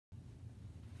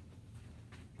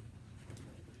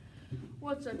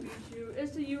What's up, YouTube?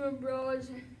 It's the UN Bros,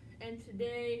 and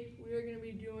today we are going to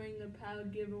be doing the paddle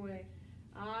giveaway.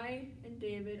 I and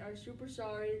David are super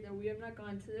sorry that we have not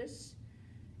gone to this.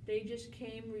 They just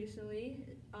came recently.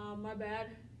 My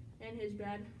bad and his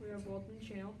bad. We are both on the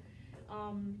channel.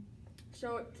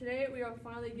 So today we are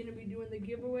finally going to be doing the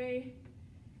giveaway.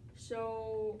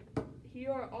 So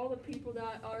here are all the people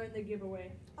that are in the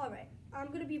giveaway. Alright, I'm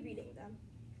going to be reading them.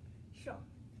 So,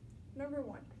 number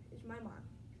 1 is my mom.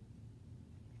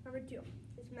 Number 2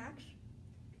 is Max.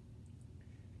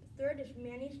 The 3rd is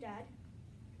Manny's dad.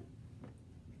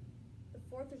 The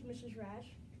 4th is Mrs. Raz.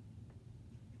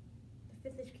 The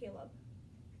 5th is Caleb.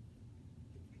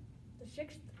 The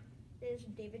 6th is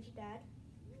David's dad.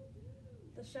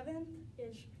 The 7th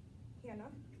is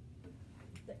Hannah.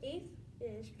 The 8th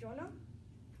is Jonah.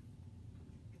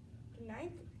 The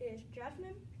 9th is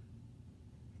Jasmine.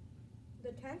 The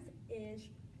 10th is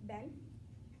Ben.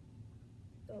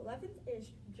 The 11th is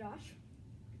Josh.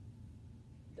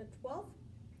 The 12th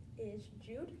is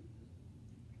Jude.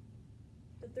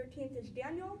 The 13th is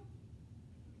Daniel.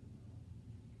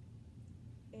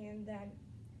 And then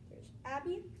there's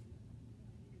Abby,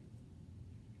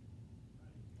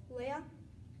 Leah,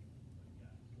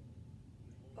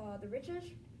 the Riches,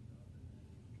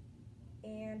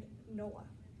 and Noah.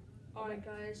 Alright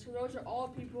guys, so those are all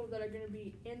people that are going to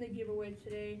be in the giveaway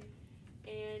today.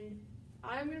 And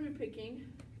I'm going to be picking.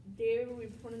 David will be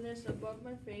putting this above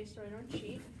my face so I don't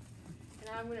cheat. And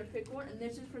I'm going to pick one, and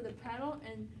this is for the paddle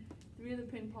and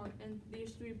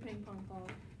these 3 ping pong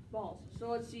balls. So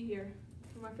let's see here.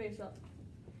 Put my face up.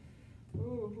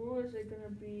 Ooh, who is it going to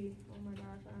be? Oh my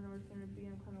gosh, I don't know what it's going to be.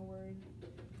 I'm kind of worried.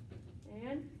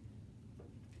 And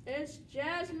it's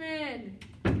Jasmine!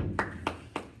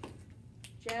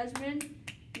 Jasmine,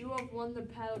 you have won the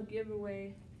paddle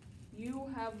giveaway. You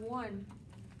have won.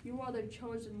 You are the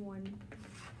chosen one.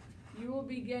 You will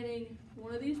be getting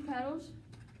one of these paddles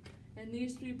and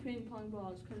these 3 ping pong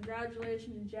balls.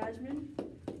 Congratulations, Jasmine.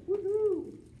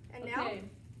 Woohoo! And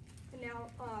now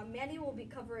Manny will be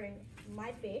covering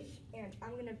my face, and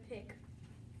I'm gonna pick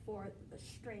for the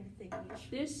string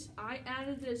thingies. I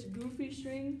added this goofy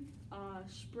string,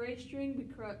 spray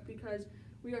string, because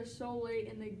we are so late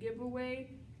in the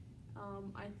giveaway.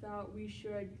 I thought we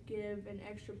should give an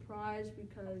extra prize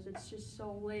because it's just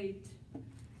so late.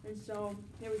 And so,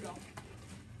 here we go.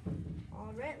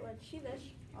 Alright, let's see this.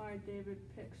 Alright, David,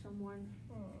 pick someone.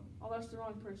 Oh, that's the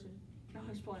wrong person. No, I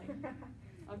was playing.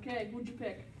 Okay, who'd you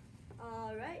pick?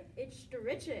 Alright, it's the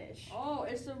Riches. Oh,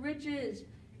 it's the Riches.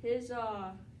 His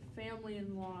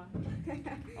family-in-law.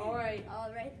 Alright.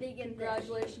 Alright, they get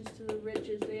Congratulations to the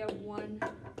Riches. They have won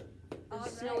the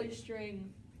silly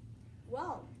string.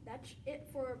 Well, that's it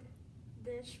for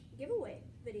this giveaway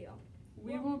video.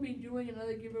 We will be doing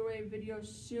another giveaway video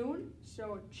soon,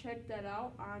 so check that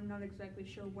out. I'm not exactly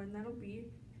sure when that'll be.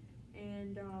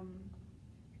 And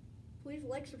please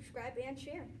like, subscribe, and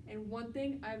share. And one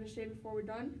thing I have to say before we're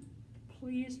done,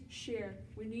 please share.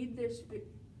 We need this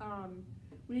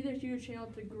YouTube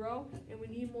channel to grow, and we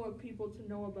need more people to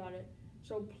know about it.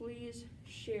 So please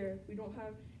share. It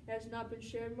has not been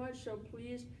shared much, so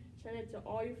please send it to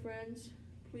all your friends,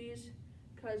 please,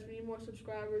 because we need more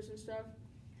subscribers and stuff.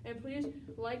 And please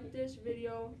like this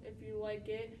video if you like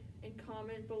it, and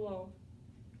comment below.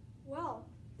 Well,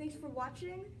 thanks for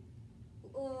watching.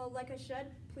 Like I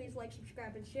said, please like,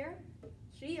 subscribe, and share.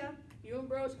 See ya. UN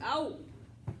Bros out.